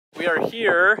We are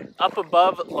here up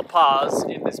above La Paz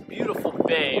in this beautiful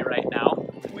bay right now.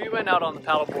 We went out on the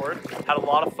paddleboard, had a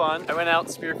lot of fun. I went out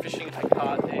spearfishing. I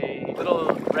caught a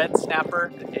little red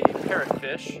snapper, a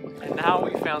parrotfish, and now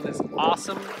we found this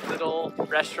awesome little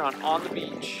restaurant on the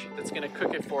beach that's gonna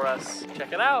cook it for us.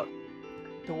 Check it out.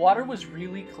 The water was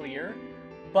really clear,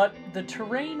 but the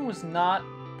terrain was not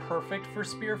perfect for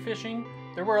spearfishing.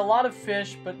 There were a lot of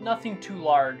fish, but nothing too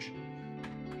large.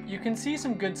 You can see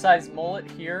some good-sized mullet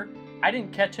here. I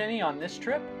didn't catch any on this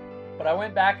trip, but I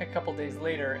went back a couple days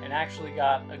later and actually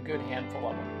got a good handful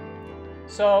of them.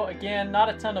 So again, not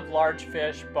a ton of large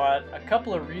fish, but a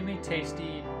couple of really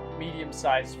tasty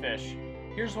medium-sized fish.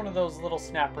 Here's one of those little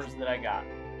snappers that I got.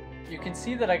 You can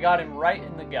see that I got him right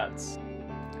in the guts.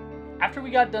 After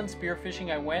we got done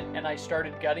spearfishing, I went and I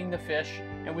started gutting the fish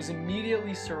and was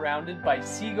immediately surrounded by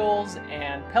seagulls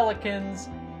and pelicans,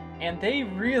 and they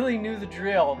really knew the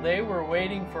drill. They were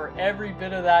waiting for every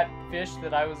bit of that fish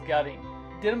that I was gutting.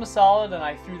 Did them a solid and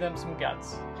I threw them some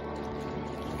guts.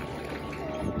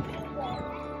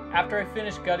 After I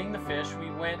finished gutting the fish, we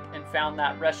went and found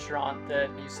that restaurant that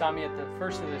you saw me at the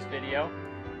first of this video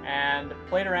and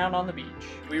played around on the beach.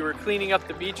 We were cleaning up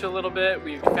the beach a little bit.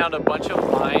 We found a bunch of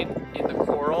line in the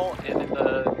coral and in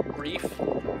the reef.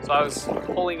 So I was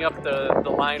pulling up the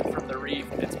line from the reef.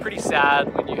 It's pretty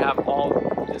sad when you have all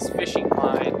this fishing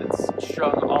line that's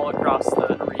strung all across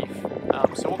the reef.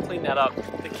 So we'll clean that up.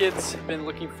 The kids have been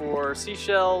looking for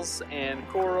seashells and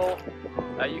coral.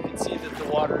 You can see that the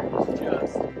water is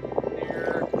just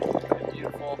clear and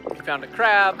beautiful. We found a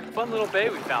crab. Fun little bay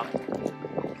we found.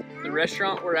 The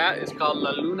restaurant we're at is called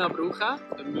La Luna Bruja,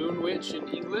 the Moon Witch in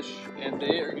English, and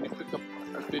they are going to cook up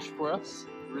our fish for us.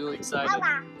 Really excited.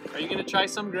 Are you going to try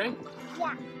some, Gray?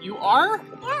 Yeah. You are?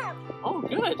 Yeah. Oh,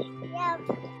 good. Yeah.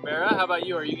 Vera, how about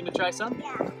you? Are you going to try some?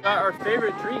 Yeah. Got our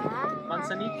favorite drink,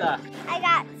 manzanita. I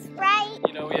got Sprite.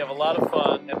 You know, we have a lot of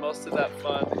fun, and most of that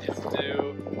fun is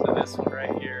due to this one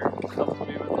right here. Helps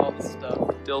me with all the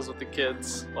stuff. Deals with the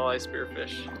kids while I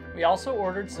spearfish. We also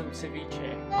ordered some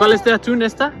ceviche. ¿Cuál es de atún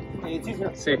esta?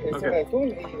 Sí, okay.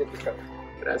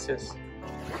 Gracias.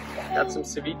 Got some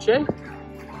ceviche.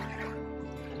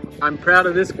 I'm proud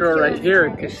of this girl right here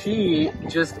because she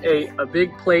just ate a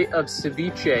big plate of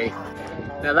ceviche.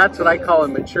 Now that's what I call a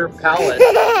mature palate.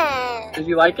 Did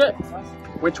you like it?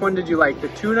 Which one did you like? The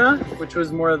tuna, which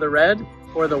was more of the red,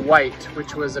 or the white,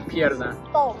 which was a pierna?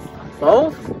 Both.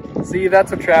 Both? See, that's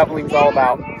what traveling's all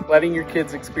about. Letting your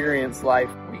kids experience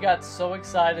life. We got so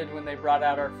excited when they brought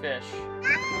out our fish.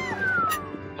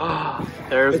 Ah, oh,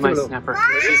 there's my snapper.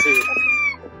 Let me see.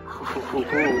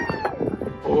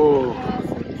 Oh,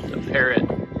 the parrot.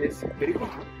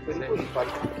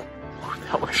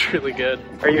 That looks really good.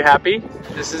 Are you happy?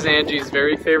 This is Angie's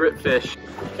very favorite fish.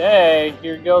 Okay,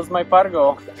 here goes my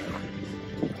pargo.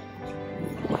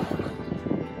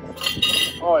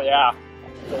 Oh yeah,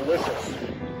 delicious.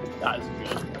 That is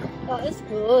good. That is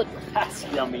good. That's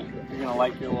yummy. You're gonna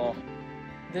like your little...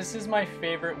 This is my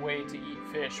favorite way to eat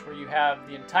fish, where you have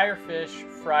the entire fish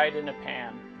fried in a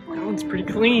pan. That one's pretty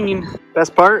clean.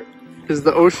 Best part is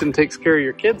the ocean takes care of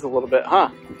your kids a little bit, huh?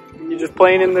 You just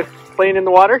playing in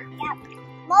the water? Yep.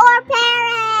 More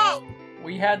parrot!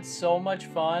 We had so much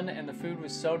fun and the food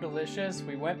was so delicious.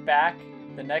 We went back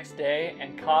the next day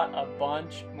and caught a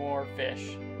bunch more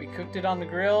fish. We cooked it on the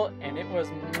grill and it was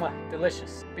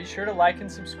delicious. Be sure to like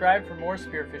and subscribe for more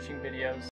spearfishing videos.